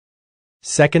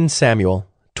2 Samuel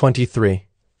 23.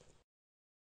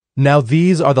 Now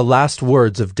these are the last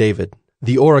words of David,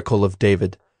 the oracle of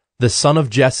David, the son of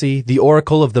Jesse, the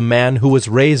oracle of the man who was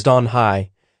raised on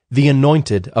high, the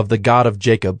anointed of the God of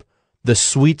Jacob, the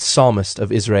sweet psalmist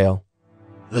of Israel.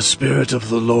 The Spirit of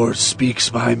the Lord speaks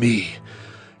by me.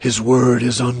 His word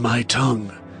is on my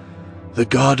tongue. The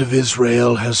God of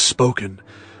Israel has spoken.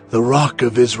 The Rock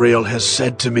of Israel has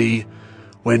said to me,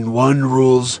 when one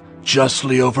rules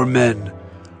justly over men,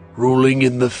 ruling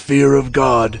in the fear of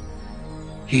God,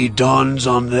 he dawns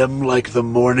on them like the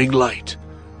morning light,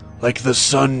 like the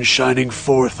sun shining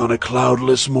forth on a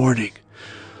cloudless morning,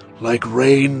 like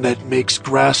rain that makes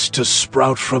grass to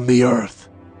sprout from the earth.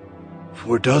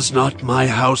 For does not my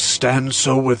house stand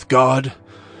so with God?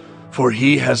 For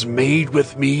he has made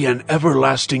with me an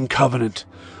everlasting covenant,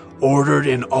 ordered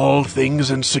in all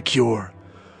things and secure.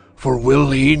 For will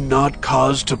he not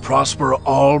cause to prosper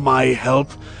all my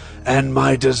help and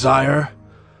my desire?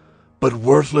 But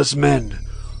worthless men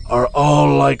are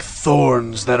all like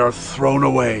thorns that are thrown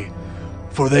away,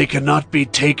 for they cannot be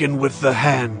taken with the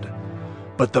hand.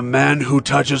 But the man who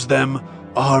touches them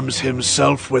arms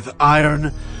himself with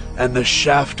iron and the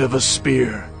shaft of a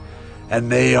spear,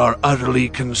 and they are utterly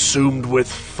consumed with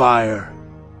fire.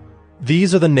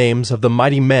 These are the names of the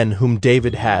mighty men whom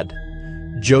David had.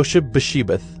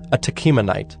 Josheb-Basshebeth, a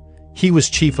Tekemonite. He was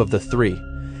chief of the three.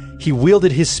 He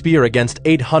wielded his spear against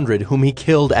 800 whom he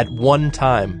killed at one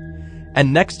time.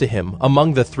 And next to him,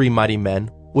 among the three mighty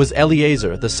men, was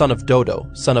Eleazar the son of Dodo,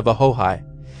 son of Ahohi.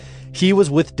 He was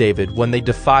with David when they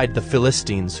defied the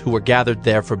Philistines who were gathered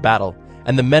there for battle,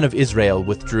 and the men of Israel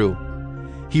withdrew.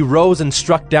 He rose and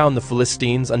struck down the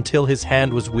Philistines until his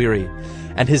hand was weary,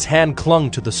 and his hand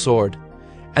clung to the sword.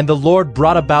 And the Lord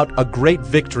brought about a great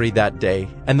victory that day,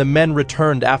 and the men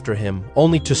returned after him,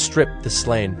 only to strip the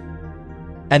slain.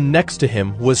 And next to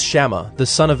him was Shammah, the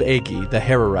son of Agi, the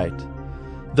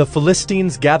Hararite. The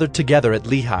Philistines gathered together at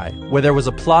Lehi, where there was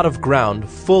a plot of ground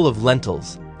full of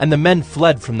lentils, and the men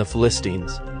fled from the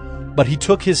Philistines. But he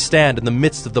took his stand in the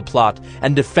midst of the plot,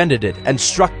 and defended it, and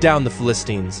struck down the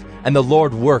Philistines, and the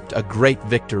Lord worked a great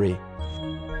victory.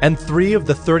 And 3 of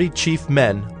the 30 chief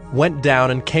men went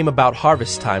down and came about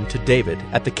harvest time to David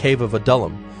at the cave of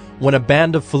Adullam, when a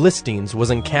band of Philistines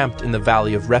was encamped in the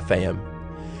valley of Rephaim.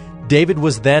 David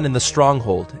was then in the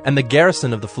stronghold, and the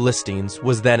garrison of the Philistines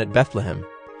was then at Bethlehem.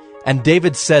 And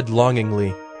David said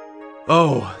longingly,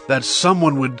 Oh, that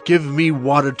someone would give me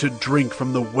water to drink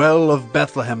from the well of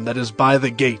Bethlehem that is by the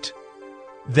gate.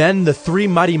 Then the 3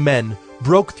 mighty men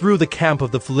broke through the camp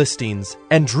of the Philistines,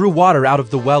 and drew water out of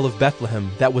the well of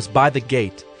Bethlehem that was by the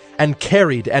gate, and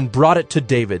carried and brought it to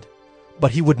David.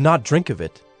 But he would not drink of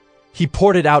it. He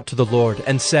poured it out to the Lord,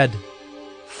 and said,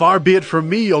 Far be it from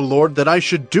me, O Lord, that I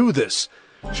should do this.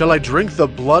 Shall I drink the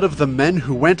blood of the men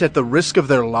who went at the risk of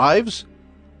their lives?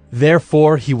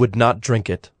 Therefore he would not drink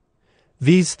it.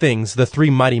 These things the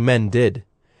 3 mighty men did.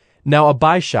 Now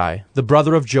Abishai, the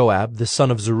brother of Joab, the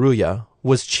son of Zeruiah,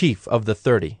 was chief of the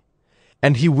 30.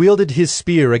 And he wielded his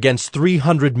spear against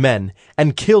 300 men,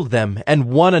 and killed them, and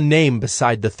won a name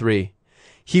beside the 3.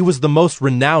 He was the most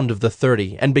renowned of the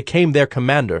 30, and became their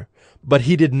commander, but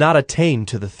he did not attain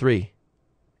to the 3.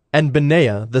 And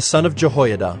Benaiah, the son of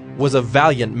Jehoiada, was a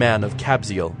valiant man of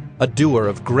Kabzeel, a doer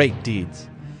of great deeds.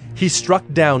 He struck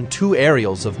down 2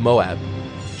 Ariels of Moab.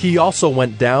 He also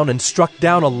went down and struck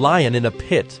down a lion in a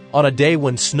pit on a day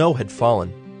when snow had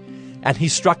fallen. And he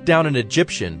struck down an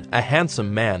Egyptian, a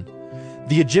handsome man.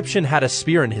 The Egyptian had a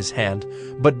spear in his hand,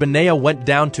 but Benaiah went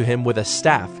down to him with a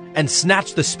staff, and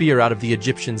snatched the spear out of the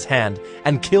Egyptian's hand,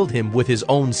 and killed him with his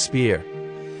own spear.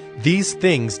 These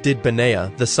things did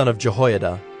Benaiah, the son of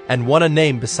Jehoiada, and won a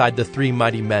name beside the 3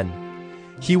 mighty men.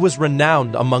 He was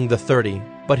renowned among the 30,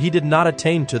 but he did not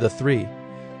attain to the 3.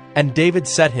 And David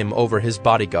set him over his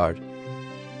bodyguard.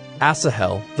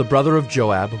 Asahel, the brother of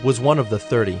Joab, was one of the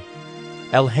 30.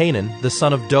 Elhanan, the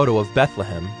son of Dodo of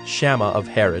Bethlehem, Shammah of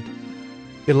Harod,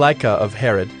 Elika of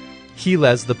Harod,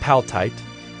 Helez the Paltite,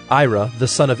 Ira, the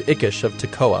son of Ikish of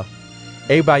Tekoa,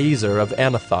 Abiezer of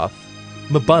Anathoth,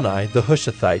 Mabunai the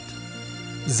Hushathite,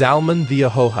 Zalmon the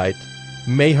Ahohite,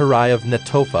 Maharai of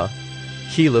Netophah,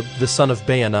 Heleb the son of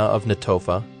Baanah of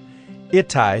Netophah,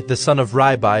 Ittai the son of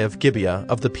Ribai of Gibeah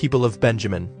of the people of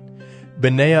Benjamin,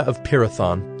 Benaiah of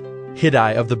Pirathon,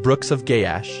 Hiddai of the brooks of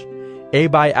Gaash,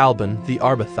 Abi-Albon the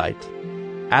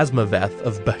Arbathite, Asmaveth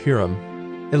of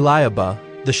Bahurim, Eliabah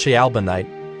the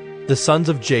Shaalbonite, the sons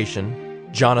of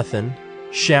Jashan, Jonathan,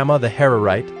 Shammah the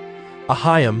Hararite,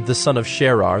 Ahiam the son of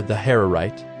Sherar the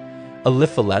Hararite,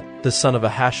 Eliphalet the son of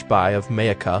Ahashbai of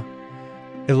Maacah,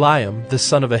 Eliam the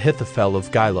son of Ahithophel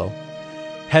of Gilo,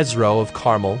 Hezro of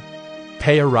Carmel,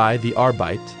 Pearai the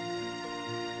Arbite,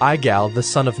 Igal the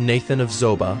son of Nathan of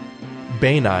Zobah,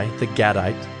 Bani the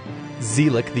Gadite,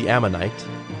 Zelek the Ammonite,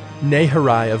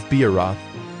 Naharai of Beeroth,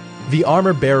 the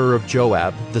armor-bearer of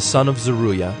Joab, the son of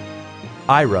Zeruiah,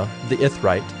 Ira the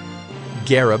Ithrite,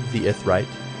 Gareb the Ithrite,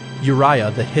 Uriah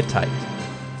the Hittite,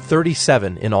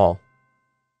 37 in all.